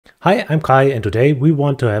Hi, I'm Kai and today we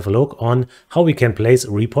want to have a look on how we can place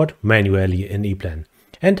a report manually in EPLAN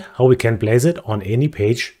and how we can place it on any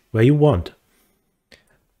page where you want.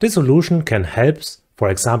 This solution can help,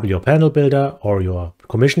 for example, your panel builder or your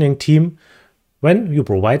commissioning team when you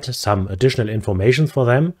provide some additional information for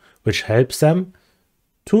them, which helps them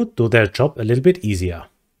to do their job a little bit easier.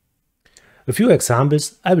 A few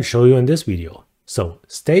examples I will show you in this video, so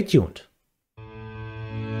stay tuned.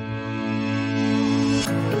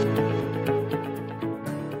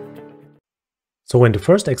 So in the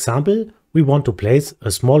first example, we want to place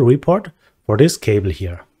a small report for this cable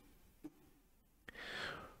here.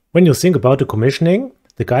 When you think about the commissioning,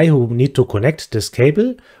 the guy who needs to connect this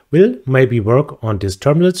cable will maybe work on this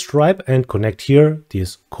terminal stripe and connect here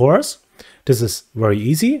these cores. This is very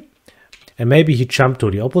easy. And maybe he jumped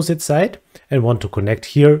to the opposite side and want to connect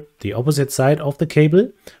here the opposite side of the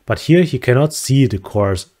cable, but here he cannot see the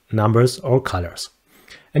cores, numbers or colors.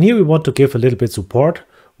 And here we want to give a little bit support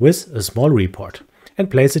with a small report and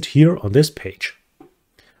place it here on this page.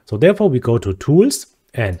 So therefore we go to Tools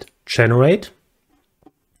and Generate.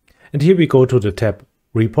 And here we go to the tab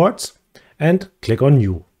Reports and click on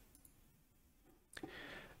New.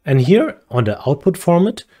 And here on the output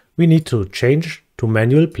format, we need to change to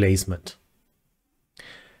manual placement.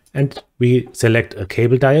 And we select a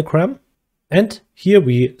cable diagram. And here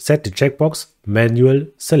we set the checkbox Manual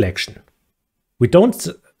Selection. We don't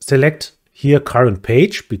select here current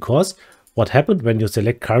page because what happened when you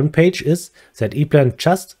select current page is that EPLAN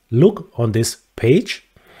just look on this page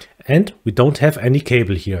and we don't have any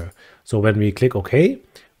cable here. So when we click OK,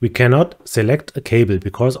 we cannot select a cable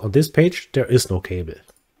because on this page there is no cable.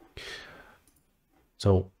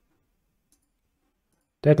 So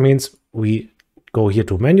that means we go here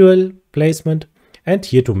to manual placement and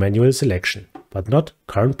here to manual selection, but not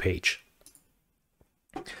current page.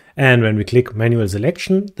 And when we click manual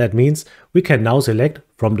selection, that means we can now select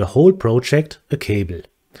from the whole project a cable.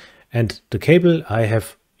 And the cable I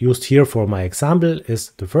have used here for my example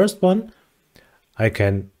is the first one. I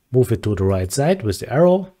can move it to the right side with the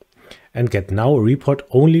arrow and get now a report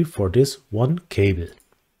only for this one cable.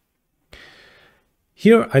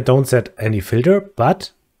 Here I don't set any filter,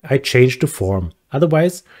 but I change the form.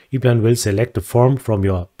 Otherwise, EPLAN will select the form from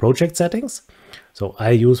your project settings. So I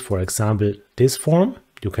use, for example, this form.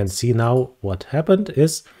 You can see now what happened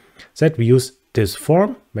is that we use this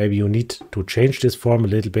form. Maybe you need to change this form a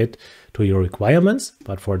little bit to your requirements,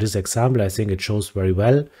 but for this example, I think it shows very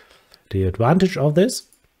well the advantage of this.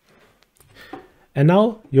 And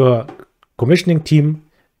now your commissioning team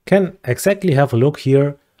can exactly have a look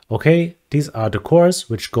here. Okay, these are the cores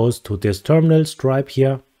which goes to this terminal stripe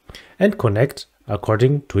here and connect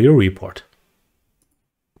according to your report.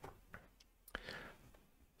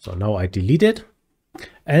 So now I delete it.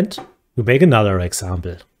 And we make another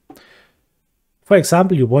example. For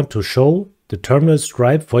example, you want to show the terminal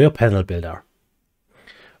stripe for your panel builder.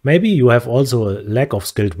 Maybe you have also a lack of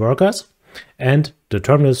skilled workers and the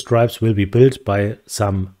terminal stripes will be built by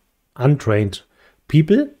some untrained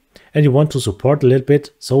people and you want to support a little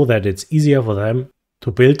bit so that it's easier for them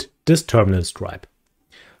to build this terminal stripe.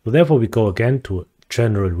 So therefore we go again to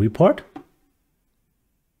General Report,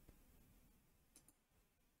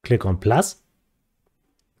 click on plus,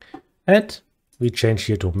 and we change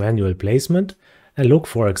here to manual placement and look,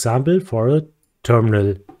 for example, for a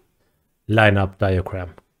terminal lineup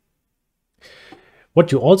diagram.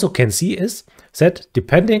 What you also can see is that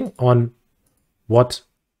depending on what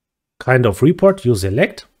kind of report you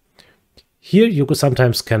select, here you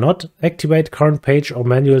sometimes cannot activate current page or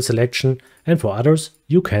manual selection, and for others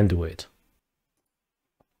you can do it.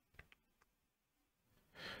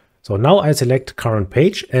 So now I select current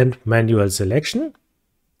page and manual selection.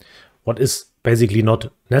 What is basically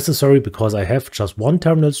not necessary because I have just one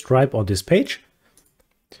terminal stripe on this page.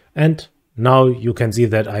 And now you can see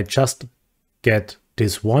that I just get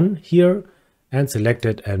this one here and select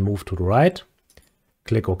it and move to the right.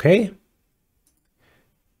 Click OK.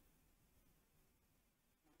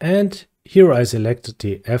 And here I select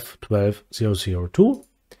the F12002.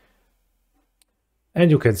 And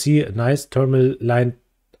you can see a nice terminal line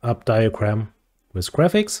up diagram with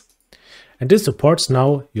graphics. And this supports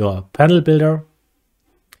now your panel builder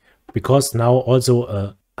because now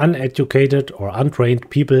also uneducated or untrained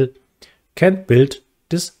people can build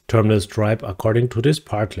this terminal stripe according to this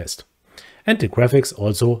part list. And the graphics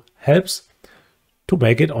also helps to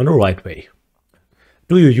make it on the right way.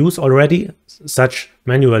 Do you use already such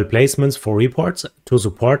manual placements for reports to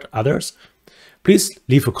support others? Please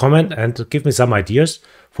leave a comment and give me some ideas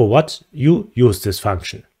for what you use this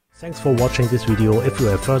function. Thanks for watching this video. If you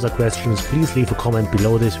have further questions, please leave a comment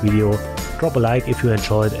below this video. Drop a like if you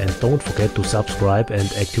enjoyed and don't forget to subscribe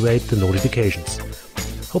and activate the notifications.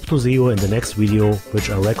 Hope to see you in the next video, which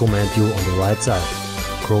I recommend you on the right side.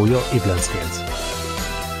 Grow your EPLAN skills.